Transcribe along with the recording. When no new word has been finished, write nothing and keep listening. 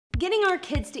Getting our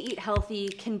kids to eat healthy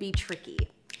can be tricky.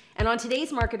 And on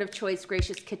today's Market of Choice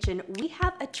Gracious Kitchen, we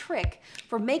have a trick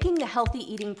for making the healthy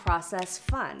eating process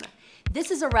fun.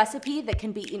 This is a recipe that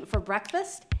can be eaten for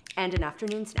breakfast and an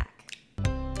afternoon snack.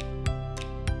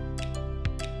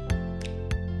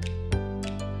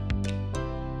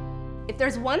 If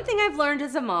there's one thing I've learned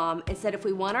as a mom, it's that if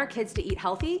we want our kids to eat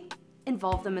healthy,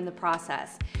 involve them in the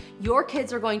process. Your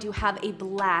kids are going to have a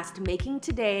blast making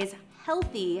today's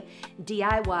healthy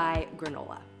DIY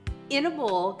granola. In a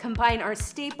bowl, combine our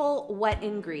staple wet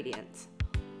ingredients: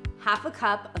 half a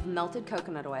cup of melted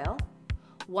coconut oil,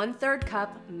 1/3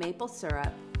 cup maple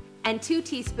syrup, and 2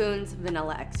 teaspoons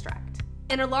vanilla extract.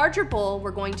 In a larger bowl, we're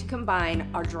going to combine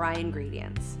our dry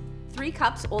ingredients: 3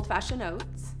 cups old-fashioned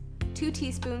oats, 2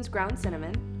 teaspoons ground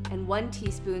cinnamon, and 1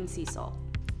 teaspoon sea salt.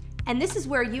 And this is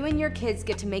where you and your kids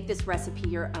get to make this recipe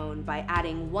your own by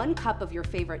adding 1 cup of your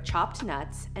favorite chopped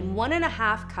nuts and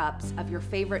 1.5 cups of your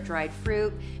favorite dried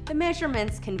fruit. The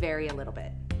measurements can vary a little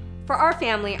bit. For our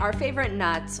family, our favorite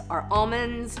nuts are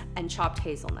almonds and chopped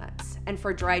hazelnuts. And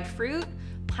for dried fruit,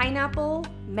 pineapple,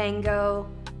 mango,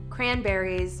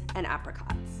 cranberries, and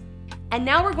apricots. And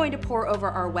now we're going to pour over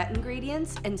our wet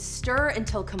ingredients and stir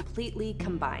until completely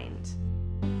combined.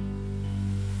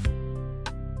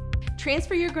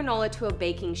 Transfer your granola to a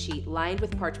baking sheet lined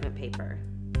with parchment paper.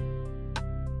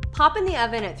 Pop in the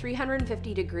oven at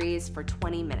 350 degrees for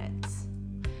 20 minutes.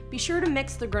 Be sure to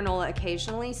mix the granola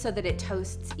occasionally so that it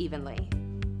toasts evenly.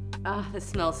 Ah, this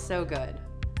smells so good.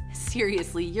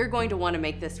 Seriously, you're going to want to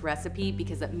make this recipe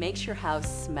because it makes your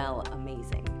house smell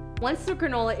amazing. Once the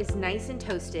granola is nice and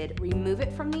toasted, remove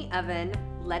it from the oven,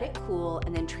 let it cool,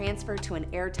 and then transfer to an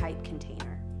airtight container.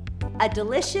 A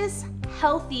delicious,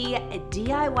 healthy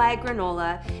DIY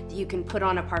granola that you can put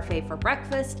on a parfait for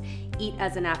breakfast, eat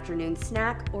as an afternoon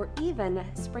snack, or even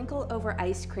sprinkle over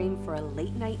ice cream for a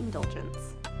late night indulgence.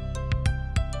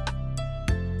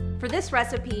 For this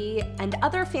recipe and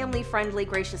other family-friendly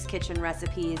Gracious Kitchen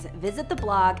recipes, visit the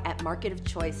blog at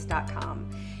marketofchoice.com.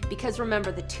 Because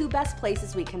remember, the 2 best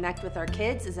places we connect with our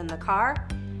kids is in the car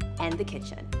and the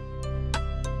kitchen.